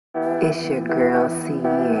It's your girl,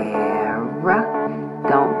 Sierra.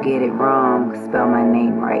 Don't get it wrong, spell my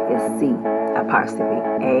name right. It's C''AIRA.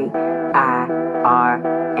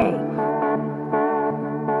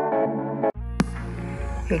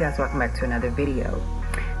 Hey guys, welcome back to another video.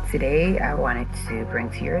 Today I wanted to bring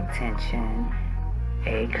to your attention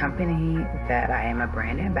a company that I am a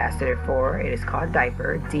brand ambassador for. It is called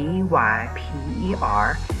DYPER,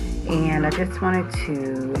 D-Y-P-E-R, and I just wanted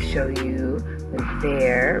to show you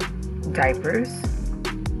their diapers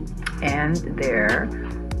and their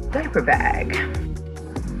diaper bag.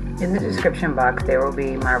 In the description box there will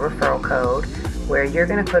be my referral code where you're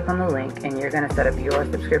going to click on the link and you're going to set up your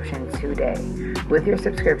subscription today. With your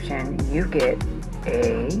subscription you get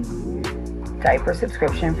a diaper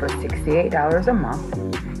subscription for $68 a month.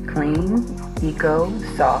 Clean, eco,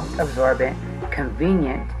 soft, absorbent,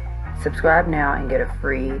 convenient. Subscribe now and get a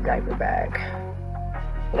free diaper bag.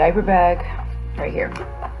 The diaper bag right here.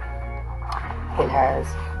 It has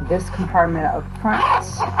this compartment up front.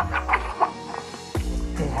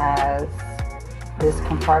 It has this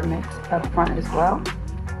compartment up front as well,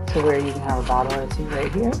 to where you can have a bottle or two right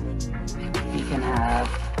here. You can have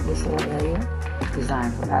this little area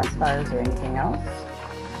designed for pacifiers or anything else.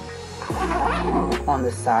 On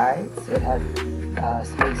the sides, it has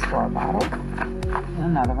space for a bottle and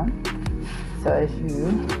another one. So as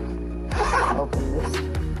you open this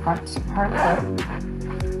front part up,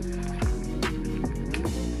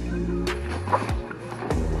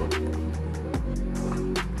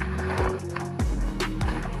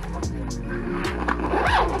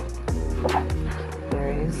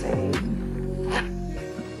 there is a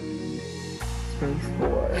space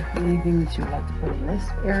for anything that you would like to put in this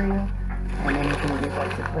area and anything you'd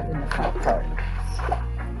like to put in the front part.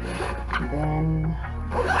 Then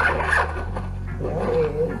there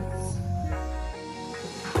is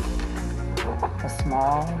a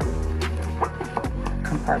small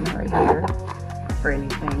compartment right here for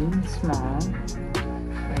anything small.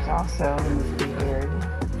 There's also in this big area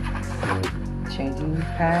changing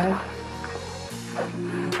pad.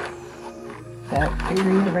 That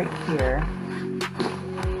area right here,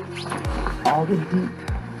 all the deep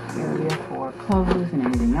area for clothes and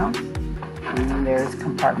anything else. And then there's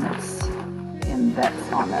compartments and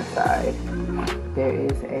that's on that side. There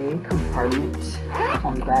is a compartment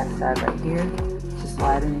on the back side right here to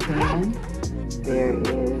slide anything in. There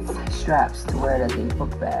is straps to wear it as a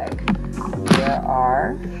book bag. There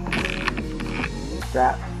are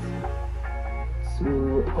straps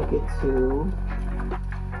to hook it to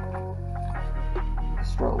a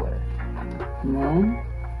stroller. And then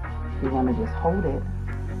you want to just hold it,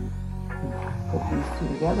 put these two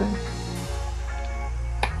together,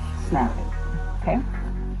 snap it, okay?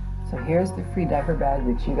 So here's the free diaper bag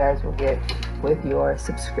that you guys will get with your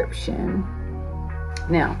subscription.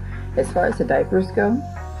 Now, as far as the diapers go,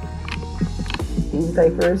 these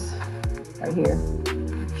diapers right here,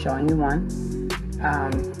 showing you one,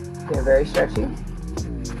 they're very stretchy,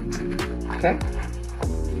 okay?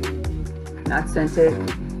 Not scented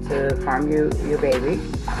to harm your baby.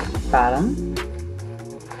 Bottom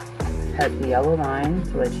has the yellow line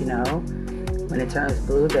to let you know when it turns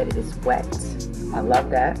blue that it is wet. I love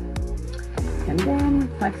that. And then,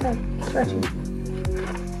 like I said, stretchy.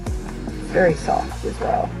 Very soft as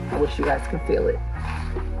well. I wish you guys could feel it.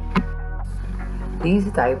 These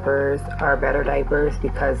diapers are better diapers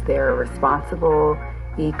because they're responsible,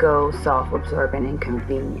 eco, soft, absorbent, and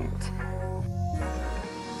convenient.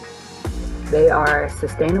 They are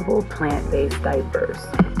sustainable plant-based diapers.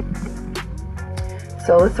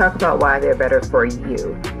 So let's talk about why they're better for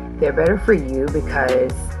you. They're better for you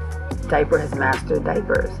because DYPER has mastered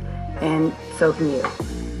diapers, and so can you.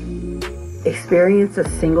 Experience a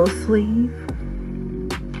single sleeve,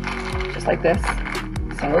 just like this,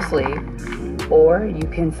 single sleeve, or you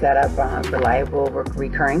can set up reliable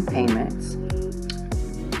recurring payments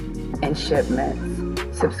and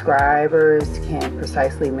shipments. Subscribers can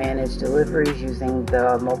precisely manage deliveries using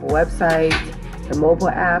the mobile website, the mobile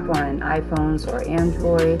app on iPhones or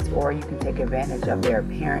Androids, or you can take advantage of their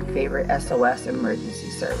parent favorite SOS emergency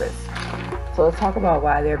service. So let's talk about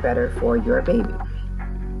why they're better for your baby.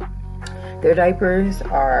 Their diapers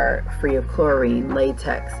are free of chlorine,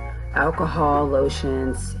 latex, alcohol,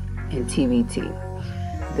 lotions, and TBT.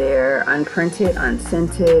 They're unprinted,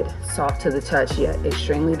 unscented, soft to the touch, yet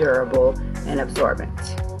extremely durable and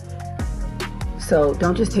absorbent. So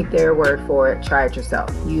don't just take their word for it, try it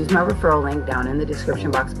yourself. Use my referral link down in the description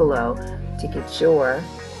box below to get your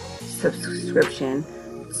subscription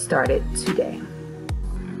started today.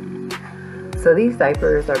 So these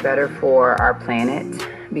diapers are better for our planet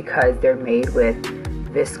because they're made with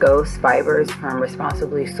viscose fibers from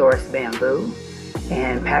responsibly sourced bamboo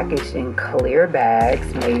and packaged in clear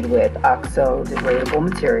bags made with oxo-degradable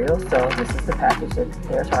material. So this is the package that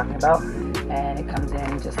they're talking about, and it comes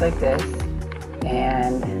in just like this,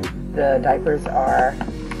 and the diapers are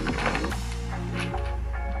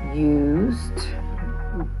used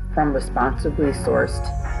from responsibly sourced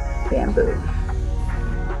bamboo.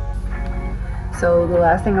 So the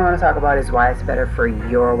last thing I want to talk about is why it's better for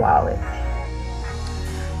your wallet.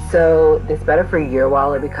 So it's better for your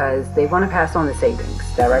wallet because they want to pass on the savings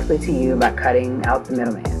directly to you by cutting out the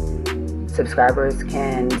middleman. Subscribers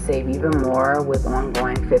can save even more with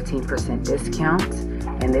ongoing 15% discounts,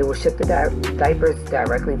 and they will ship the diapers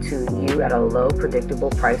directly to you at a low, predictable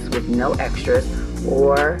price with no extras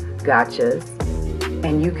or gotchas.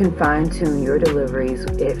 And you can fine-tune your deliveries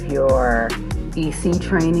if you're EC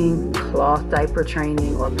training, cloth diaper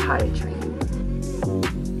training, or potty training.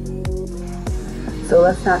 So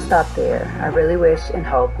let's not stop there. I really wish and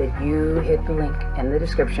hope that you hit the link in the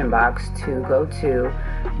description box to go to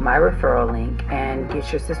my referral link and get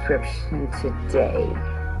your subscription today.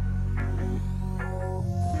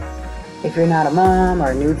 If you're not a mom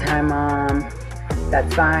or a new-time mom,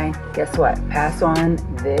 that's fine. Guess what? Pass on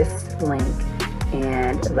this link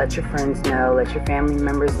and let your friends know, let your family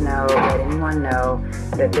members know, let anyone know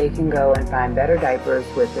that they can go and find better diapers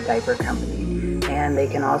with the diaper company. And they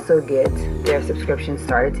can also get their subscription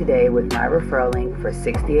started today with my referral link for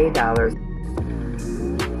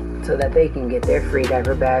 $68 so that they can get their free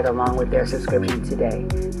diaper bag along with their subscription today.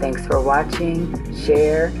 Thanks for watching.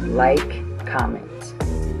 Share, like, comment.